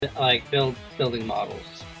like building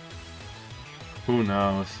models. Who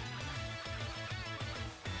knows?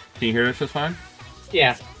 Can you hear this just fine?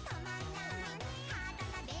 Yeah.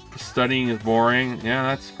 Studying is boring. Yeah,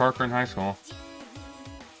 that's Parker in high school.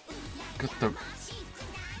 But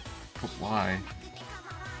why?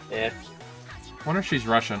 Yeah. Wonder if she's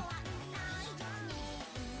Russian.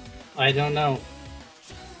 I don't know.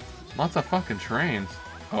 Lots of fucking trains.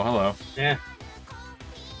 Oh, hello. Yeah.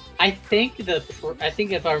 I think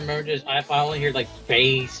if I remember just, I only hear like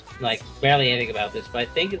bass, like barely anything about this, but I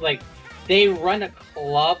think it's like they run a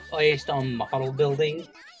club based on model building.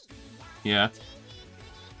 Yeah.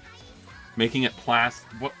 Making it plastic.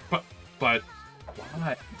 What? But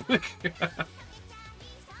why?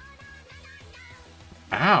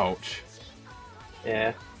 Ouch.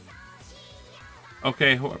 Yeah.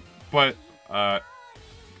 Okay, but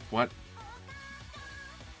what?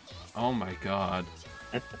 Oh my god.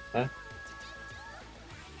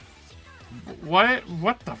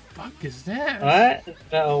 What the fuck is that? What?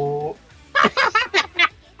 No.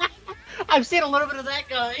 I've seen a little bit of that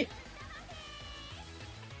guy.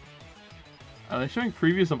 Are they showing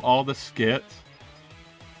previews of all the skits?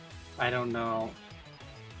 I don't know.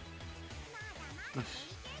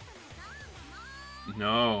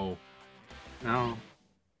 No. No.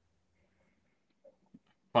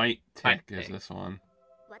 Fight Tick is this one.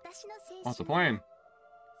 What's the plane?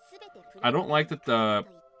 I don't like that the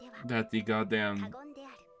goddamn,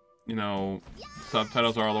 you know,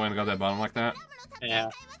 subtitles are all the way in the goddamn bottom like that. Yeah.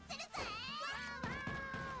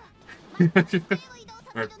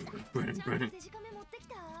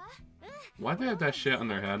 Why do they have that shit on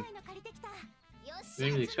their head?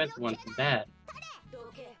 Maybe the expensive one from that.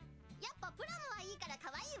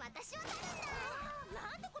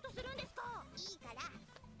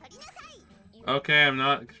 Okay, I'm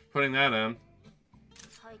not putting that in.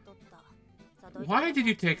 Why did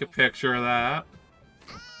you take a picture of that?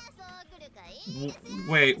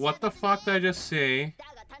 Wait, what the fuck did I just see?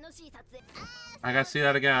 I gotta see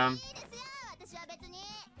that again.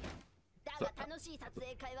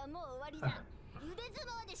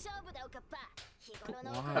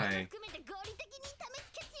 Why?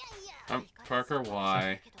 Parker,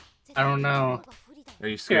 why? I don't know. Are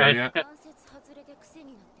you scared yet?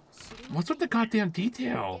 What's with the goddamn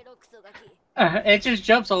detail? It just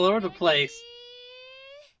jumps all over the place.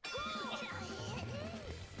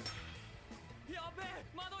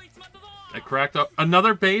 I cracked up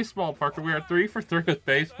another baseball, Parker. We are 3 for 3 with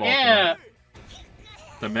baseball. Yeah. Tonight.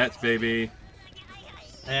 The Mets, baby.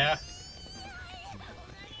 Yeah.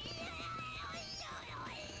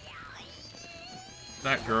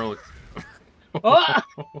 That girl. Oh!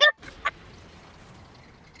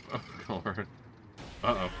 Oh, Lord.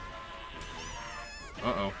 Uh-oh.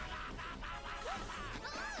 Uh-oh.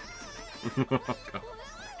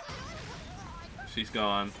 She's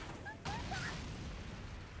gone.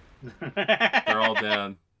 They're all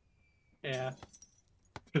dead. Yeah.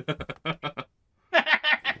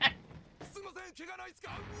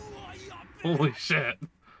 Holy shit.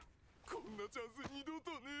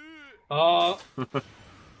 Oh.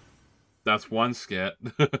 That's one skit.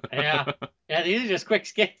 Yeah. Yeah, these are just quick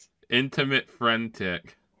skits. Intimate friend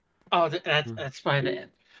tick. Oh, that's probably the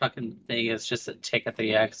fucking thing. It's just a tick at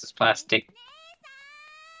the X. It's plastic.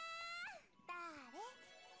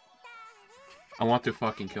 I want to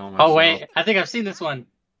fucking kill myself. Oh, wait. I think I've seen this one.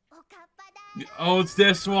 Oh, it's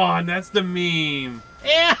this one. That's the meme.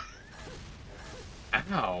 Yeah.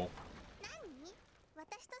 Ow.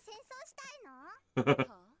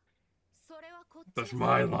 That's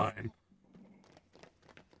my line.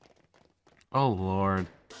 Oh, Lord.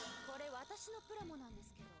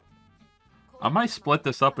 I might split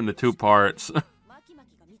this up into 2 parts.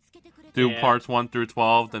 Do parts 1 through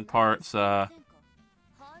 12, then parts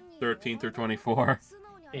 13 through 24.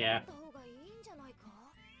 Yeah.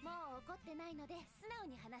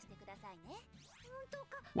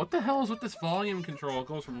 What the hell is with this volume control? It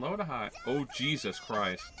goes from low to high. Oh, Jesus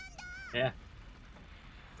Christ. Yeah.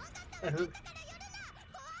 I'm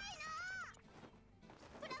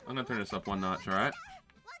gonna turn this up 1 notch, alright?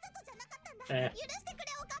 Yeah.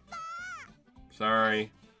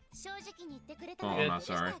 Sorry. Oh, I'm not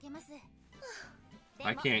sorry.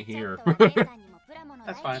 I can't hear.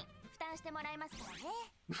 That's fine.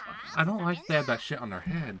 I don't like they have that shit on their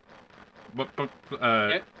head. But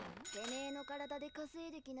Yep.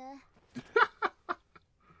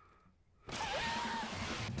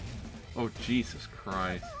 Oh, Jesus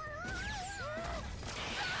Christ.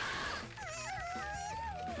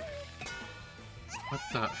 What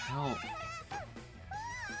the hell?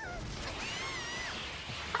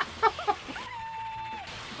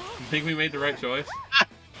 You think we made the right choice?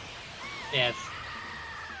 Yes.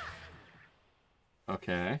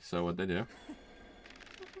 Okay, so what'd they do?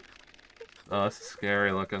 Oh, this is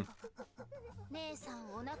scary looking.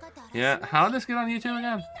 Yeah, how did this get on YouTube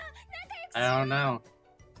again? I don't know.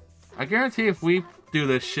 I guarantee if we do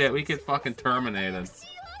this shit, we get fucking terminated.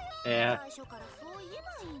 Yeah.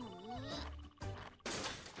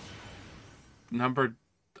 Number...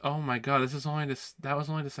 Oh my god, this is only this... That was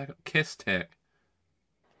only the second... Kiss tick.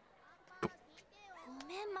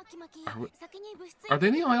 Are they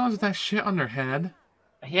the only ones with that shit on their head?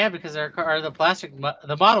 Yeah, because they're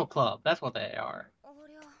the model club. That's what they are.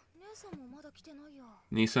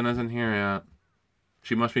 Nee-san isn't here yet.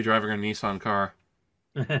 She must be driving her Nissan car.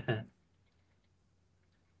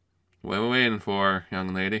 What are we waiting for,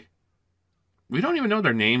 young lady? We don't even know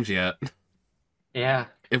their names yet. Yeah.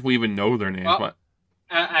 If we even know their names. Well, but...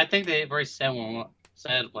 I think they already said one.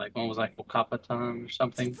 Like one was like Wakapatan or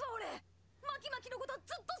something.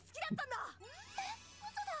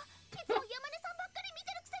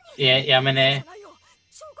 Yeah, Yamane.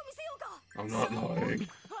 I'm not lying.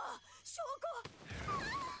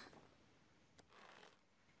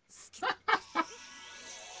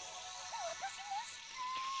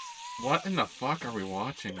 What in the fuck are we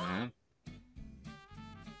watching, man?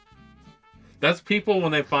 That's people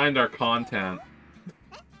when they find our content.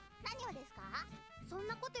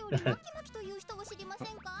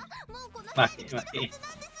 Maki.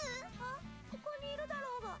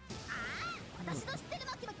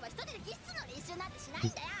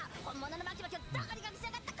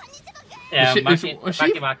 Yeah,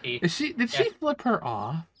 Maki. Did she flip her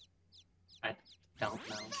off? I don't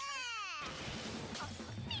know.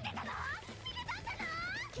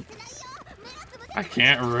 I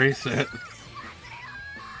can't erase it.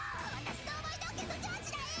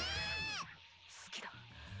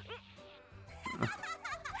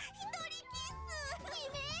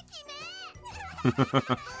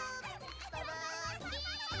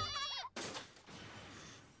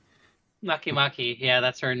 Maki, yeah,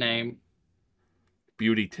 that's her name.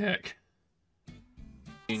 Beauty tech.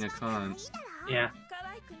 Being a con. Yeah.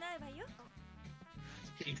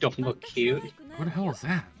 You don't look cute. What the hell is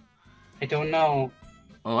that? I don't know.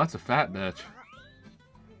 Oh, that's a fat bitch.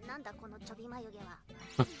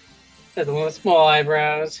 That's the one with small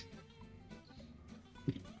eyebrows.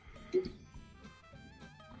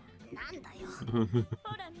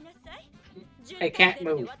 I can't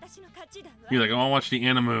move. You're like, I want to watch the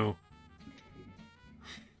anime.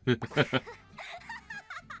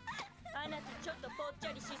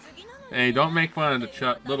 Hey, don't make fun of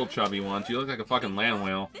the little chubby ones. You look like a fucking land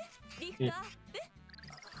whale. Yeah.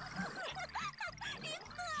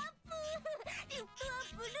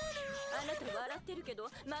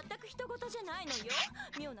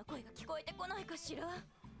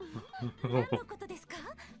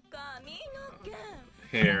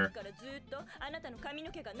 Hair.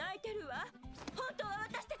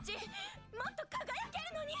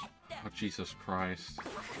 Oh, Jesus Christ.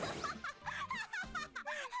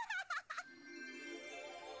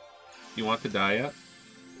 You want to die yet?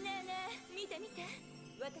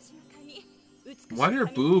 Why do your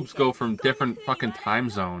boobs go from different fucking time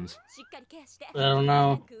zones? I don't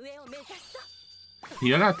know.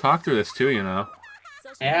 You gotta talk through this too, you know.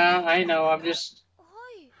 Yeah, I know. I'm just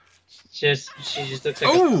she just looks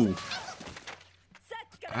like. Oh!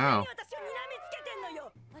 Ow.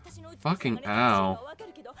 Fucking ow.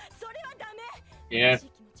 Yeah.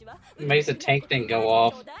 It makes the tank thing go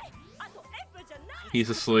off. He's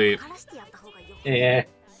asleep. Yeah.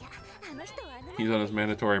 He's on his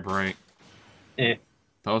mandatory break. Yeah.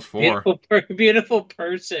 That was 4. Beautiful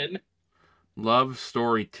person. Love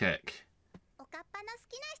story tick.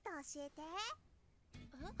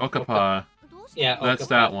 Okapa. Yeah, That's Okapa.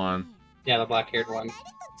 that one. Yeah, the black-haired one.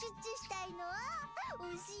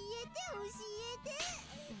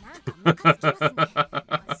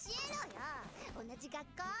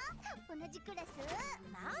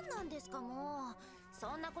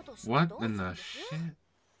 What in the shit?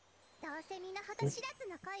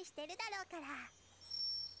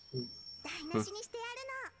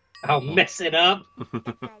 I'll mess it up.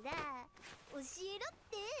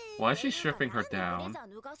 Why is she stripping her down?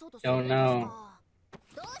 Don't know.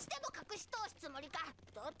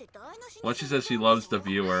 Well, she says she loves the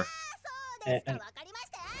viewer.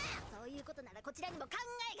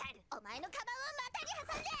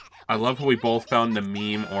 I love how we both found the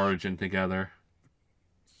meme origin together.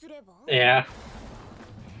 Yeah.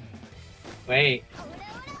 Wait.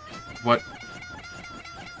 What?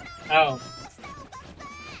 Oh.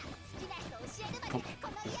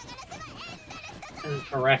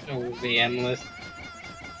 Harassment will be endless.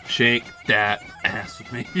 Shake that ass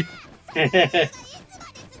with me.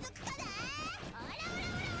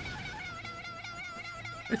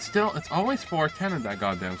 It's always 410 in that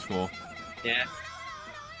goddamn school. Yeah.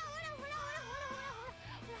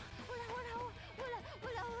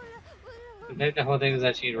 I think the whole thing is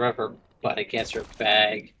that she'd rub her butt against her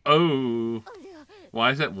bag. Oh.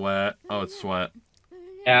 Why is it wet? Oh, it's sweat.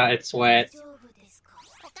 Yeah, it's wet.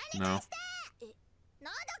 No.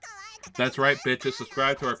 That's right, bitches.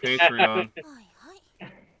 Subscribe to our Patreon.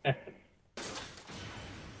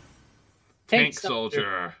 Tank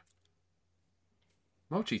Soldier.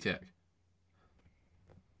 Mochi Tech.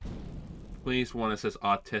 Please, one that says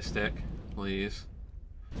autistic. Please.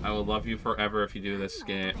 I will love you forever if you do this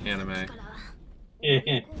anime.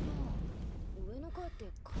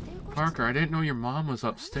 Parker, I didn't know your mom was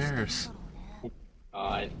upstairs.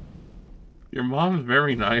 God. Your mom's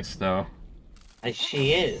very nice, though.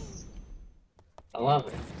 She is. I love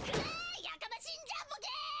it.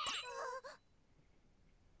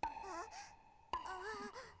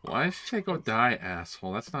 Why did she say go die,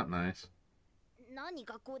 asshole? That's not nice.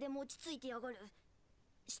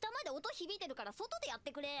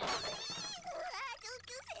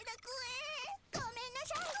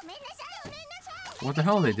 What the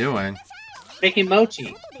hell are they doing? Making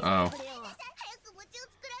mochi. Oh.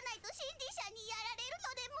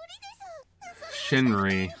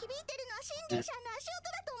 Shinri.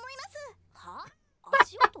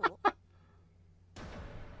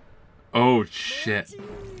 Oh shit.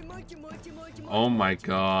 Oh my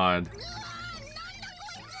god.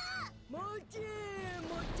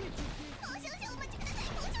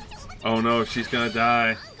 Oh no, she's gonna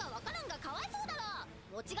die.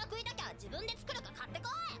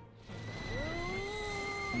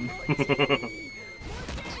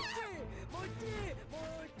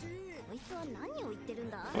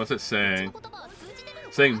 What's it saying?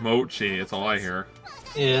 It's saying mochi, it's all I hear.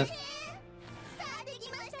 Yeah.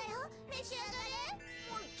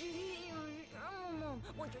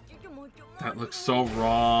 That looks so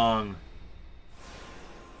wrong.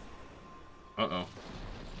 Uh-oh.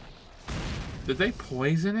 Did they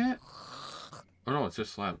poison it? Oh no, it's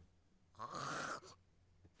just slab.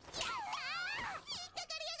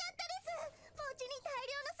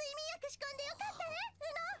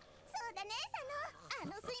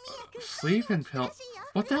 Sleeping pill?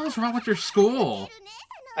 What the hell is wrong with your school?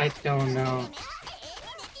 I don't know.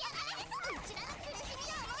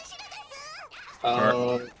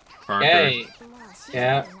 Oh. Okay.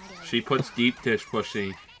 Yeah. She puts deep dish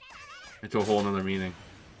pussy into a whole nother meaning.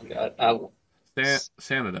 Oh God.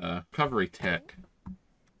 Sanada, recovery tech.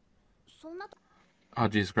 Oh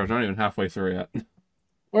Jesus Christ, we're not even halfway through yet.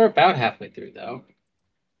 We're about halfway through though.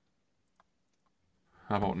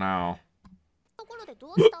 How about now?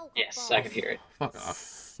 Yes, I can hear it. Fuck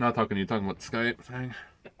off. Not talking to you, talking about the Skype thing.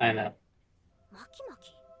 I know.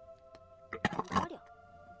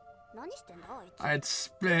 I had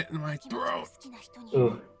spit in my throat.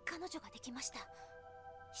 Ooh.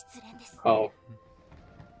 Oh.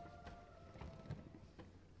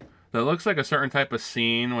 That looks like a certain type of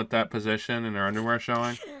scene with that position and their underwear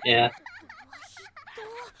showing. Yeah.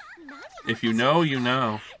 If you know, you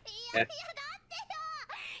know. Yeah.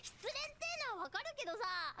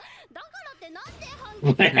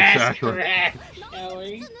 Exactly.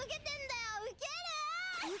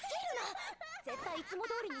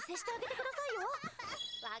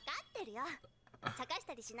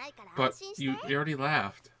 But you already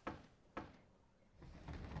laughed.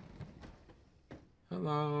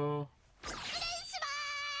 Hello.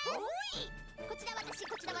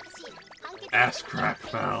 Ass crack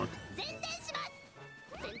found.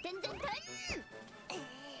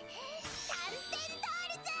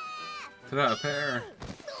 Ta-da, a pair.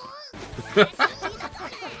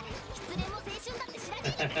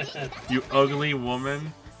 You ugly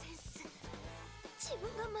woman.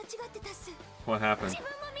 What happened?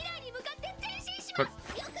 But...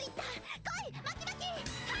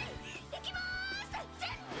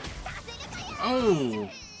 Oh!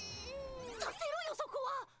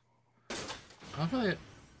 How about it?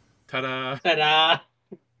 Ta-da! Ta-da!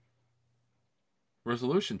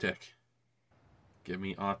 Resolution tick. Give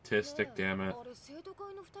me autistic, damn it.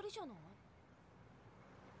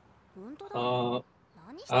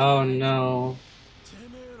 Oh no.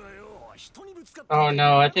 Oh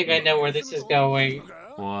no, I think I know where this is going.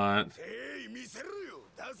 What?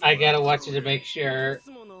 I gotta watch it to make sure.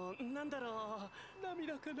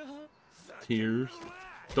 Tears?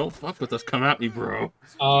 Don't fuck with us, come at me, bro.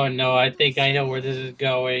 Oh no, I think I know where this is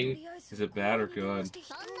going. Is it bad or good?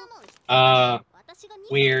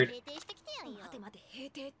 Weird.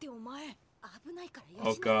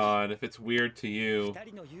 Oh god, if it's weird to you.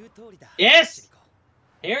 Yes!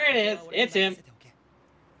 Here it is. It's him.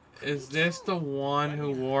 Is this the one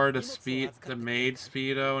who wore the maid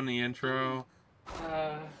Speedo in the intro?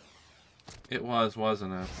 It was,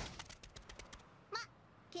 wasn't it?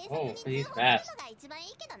 Oh, he's fast.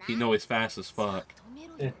 You know he's fast as fuck.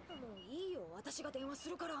 Yeah.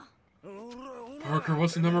 Parker,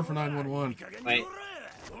 what's the number for 911? Wait.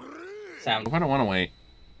 Sound. I don't want to wait.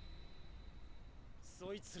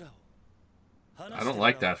 I don't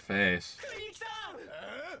like that face.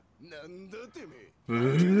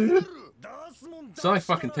 It's not like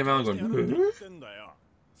fucking Tim Allen going.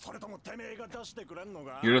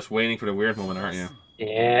 You're just waiting for the weird moment, aren't you?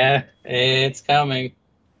 Yeah, it's coming.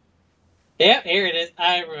 Yep, here it is.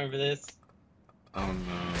 I remember this. Oh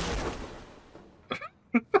no.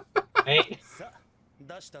 Wait.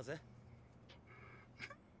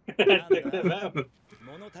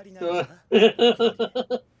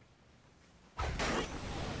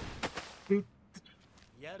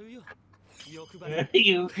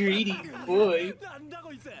 You greedy boy.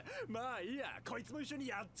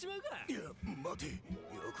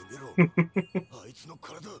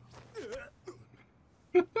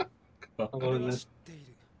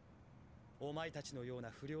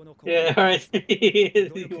 Yeah, right.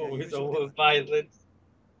 He always over violence.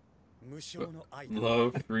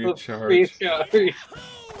 Love, free charge. Free charge.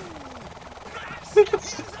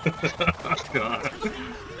 Oh, God.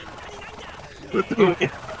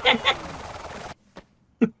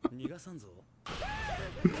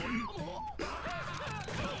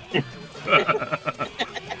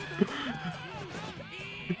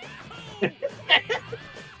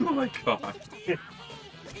 Oh my god.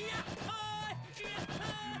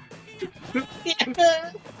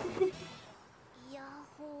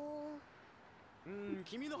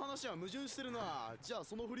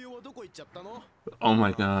 Oh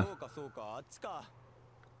my god.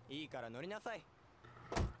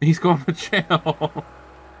 He's going to jail.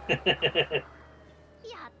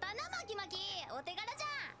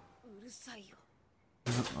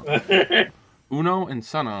 Uno and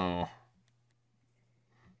Sano.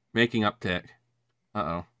 Making up tick.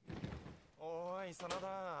 Uh-oh.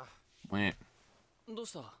 Wait.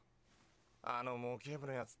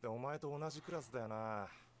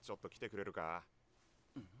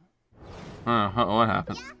 Huh, what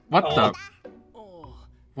happened? What the?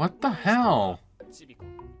 What the hell?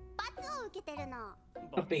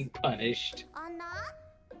 I'm being punished.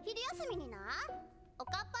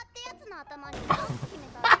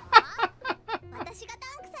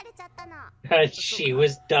 She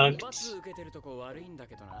was dunked.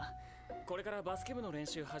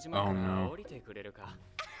 Oh no.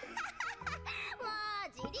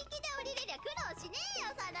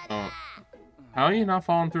 Oh. How are you not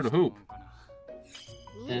falling through the hoop?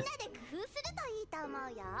 Yeah.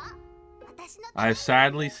 I've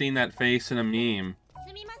sadly seen that face in a meme.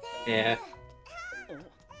 Yeah.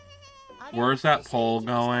 Where's that pole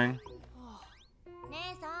going?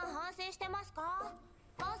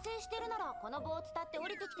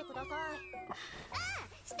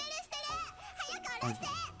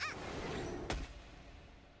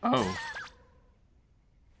 Oh.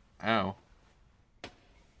 Ow.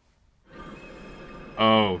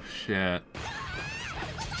 Oh, shit.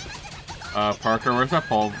 Parker, where's that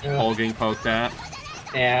pole getting poked at?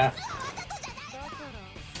 Yeah.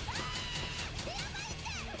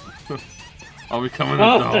 I'll become an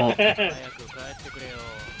adult.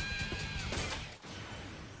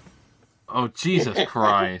 Oh, Jesus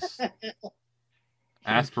Christ.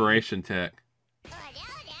 Aspiration tick.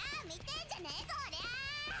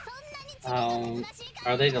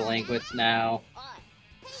 Are they delinquents now?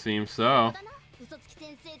 Seems so.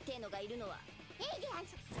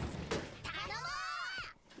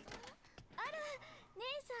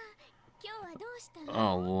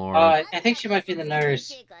 Oh, Lord. I think she might be the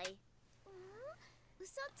nurse.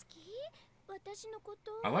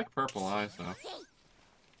 I like purple eyes, though.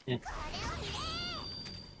 Yeah.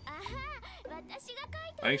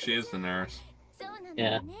 I think she is the nurse.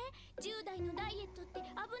 Yeah.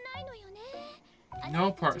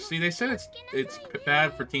 No part. See, they said it's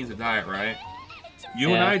bad for teens to diet, right?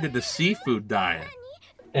 You and I did the seafood diet.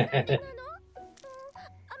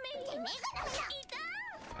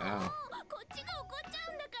 Oh.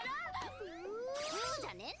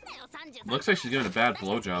 Looks like she's giving a bad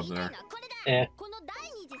blowjob there. Yeah.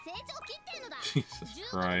 Jesus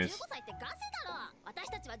Christ.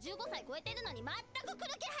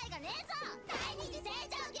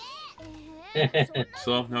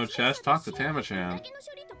 Still have no chest? Talk to Tama-chan.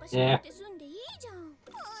 Yeah.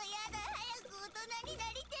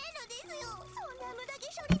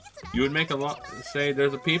 You would make a lot. Say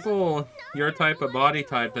there's a people your type of body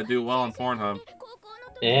type that do well on Pornhub.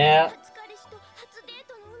 Yeah.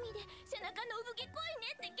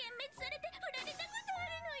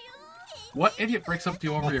 What idiot breaks up to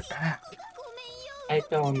you over your back? I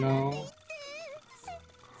don't know.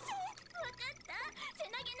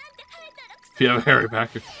 If you have a hairy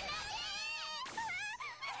back.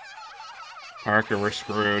 Parker, we're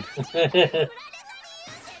screwed.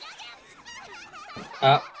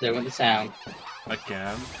 Oh, there went the sound.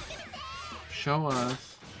 Again. Show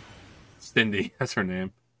us. Cindy, that's her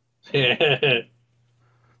name. Nice.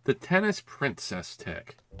 The tennis princess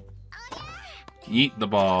tick. Eat the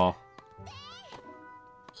ball.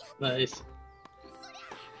 They're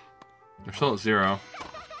still at 0.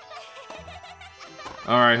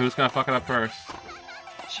 Alright, who's gonna fuck it up first?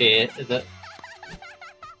 Shit. Is it?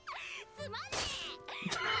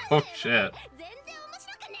 Oh shit.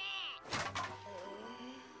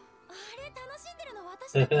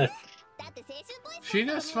 She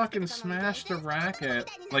just fucking smashed the racket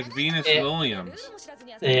like Venus Williams.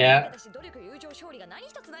 Yeah.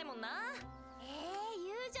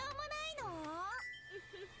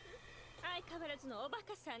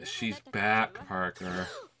 She's back, Parker.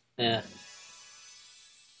 Yeah.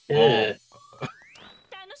 Oh.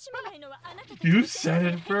 You said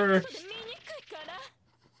it first.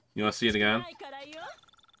 You want to see it again?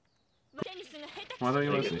 Why don't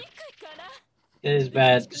you want to see it? It is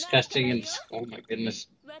bad, disgusting, and oh my goodness.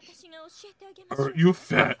 Are you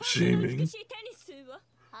fat shaming?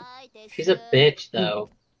 She's a bitch, though.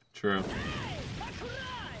 True.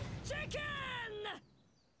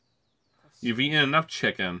 You've eaten enough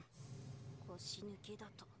chicken.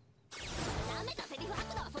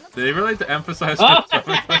 Did they really like to emphasize Oh!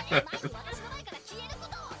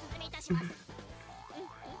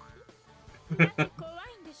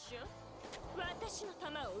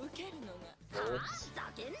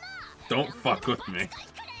 Don't fuck with me.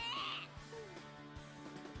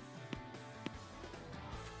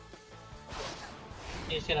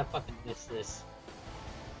 He's gonna fucking miss this.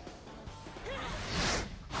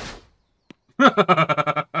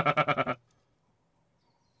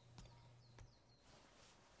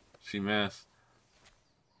 She missed.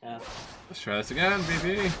 Yeah. Let's try this again,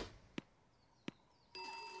 baby.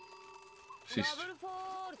 She's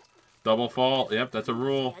double fault. Yep, that's a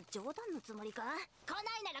rule.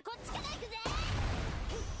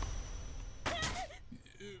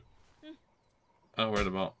 Oh, where'd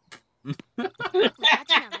the ball?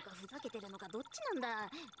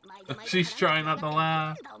 She's trying not to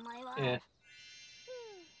laugh. Yeah.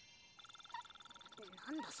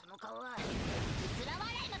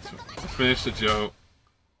 Finish the joke.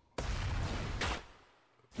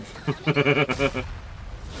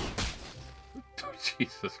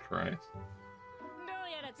 Jesus Christ.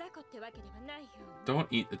 Don't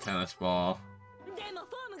eat the tennis ball.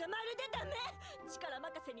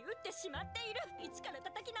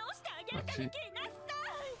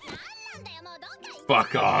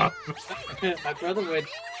 Fuck off. My brother would.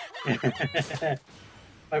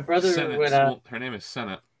 My brother Senate. would. Her name is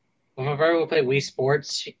Senate. When my brother would play Wii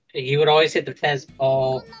Sports, he would always hit the tennis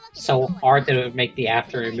ball so hard that it would make the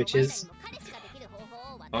after images.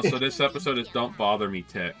 Also, this episode is Don't Bother Me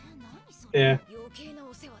Tick. Yeah.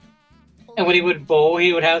 And when he would bowl,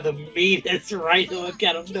 he would have the meanest right hook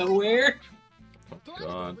out of nowhere. Oh,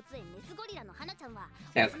 God.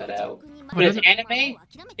 Sound cut out. But it's anime?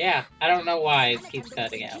 Yeah, I don't know why it keeps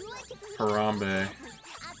cutting out. Harambe.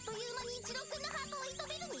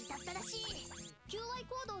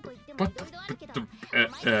 What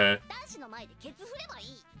the...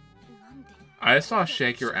 I saw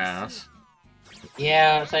Shake Your Ass.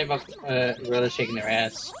 Yeah, I was talking about brother shaking their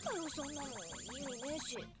ass.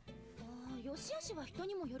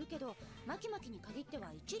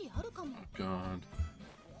 Oh, God.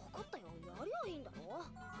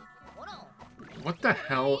 What the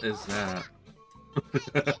hell is that?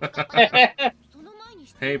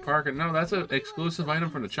 Hey, Parker, no, that's an exclusive item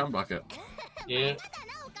from the Chum Bucket. Yeah.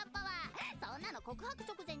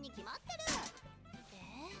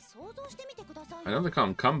 I know they call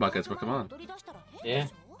them cum buckets, but come on. Yeah.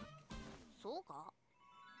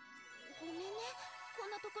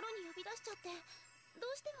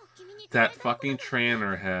 That fucking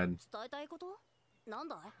trainer head.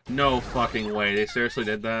 No fucking way. They seriously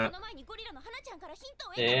did that?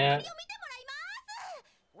 Yeah.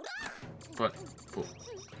 But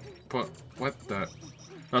what the...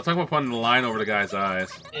 No, talking about putting the line over the guy's eyes.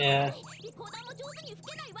 Yeah.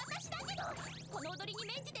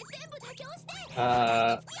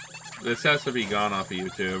 This has to be gone off of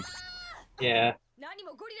YouTube. Yeah.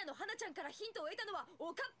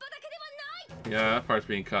 Yeah, that part's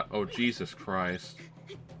being cut. Oh, Jesus Christ.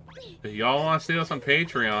 If y'all want to see us on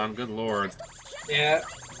Patreon, good lord. Yeah.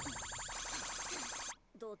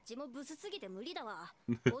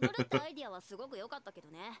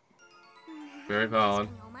 Very valid.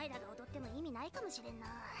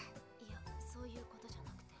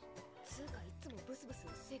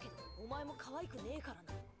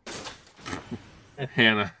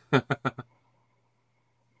 Hannah.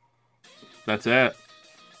 That's it.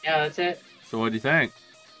 Yeah, that's it. So what do you think?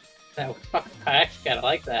 I actually kind of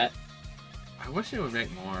like that. I wish they would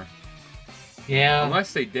make more. Yeah.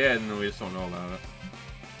 Unless they did, and we just don't know about it.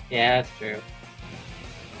 Yeah, that's true.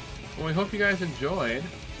 Well, we hope you guys enjoyed.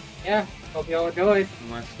 Yeah, hope you all enjoyed.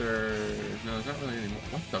 Unless there's... No, there's not really any more.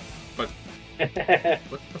 What the... But...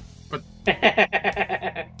 what the... But...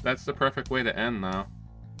 That's the perfect way to end, though.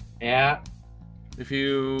 Yeah. If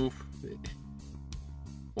you...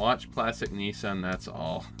 watch Plastic Nee-san, that's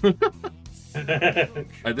all.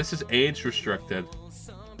 This is age restricted.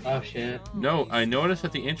 Oh, shit. No, I noticed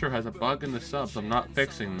that the intro has a bug in the subs. I'm not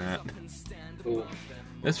fixing that. Ooh.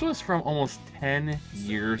 This was from almost 10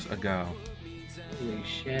 years ago. Holy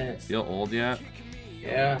shit. Feel old yet?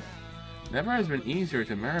 Yeah. Never has been easier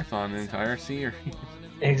to marathon an entire series.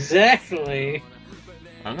 Exactly.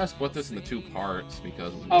 I'm gonna split this into 2 parts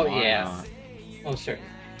because oh why yeah. not? Oh sure.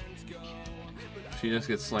 She just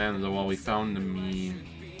gets slammed into the wall. We found the meme.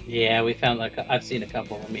 Yeah, we found like I've seen a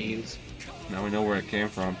couple of memes. Now we know where it came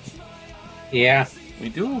from. Yeah. We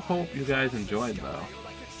do hope you guys enjoyed though.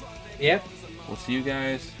 Yep. We'll see you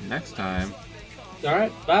guys next time.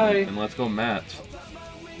 Alright, bye. And let's go Mets.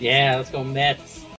 Yeah, let's go Mets.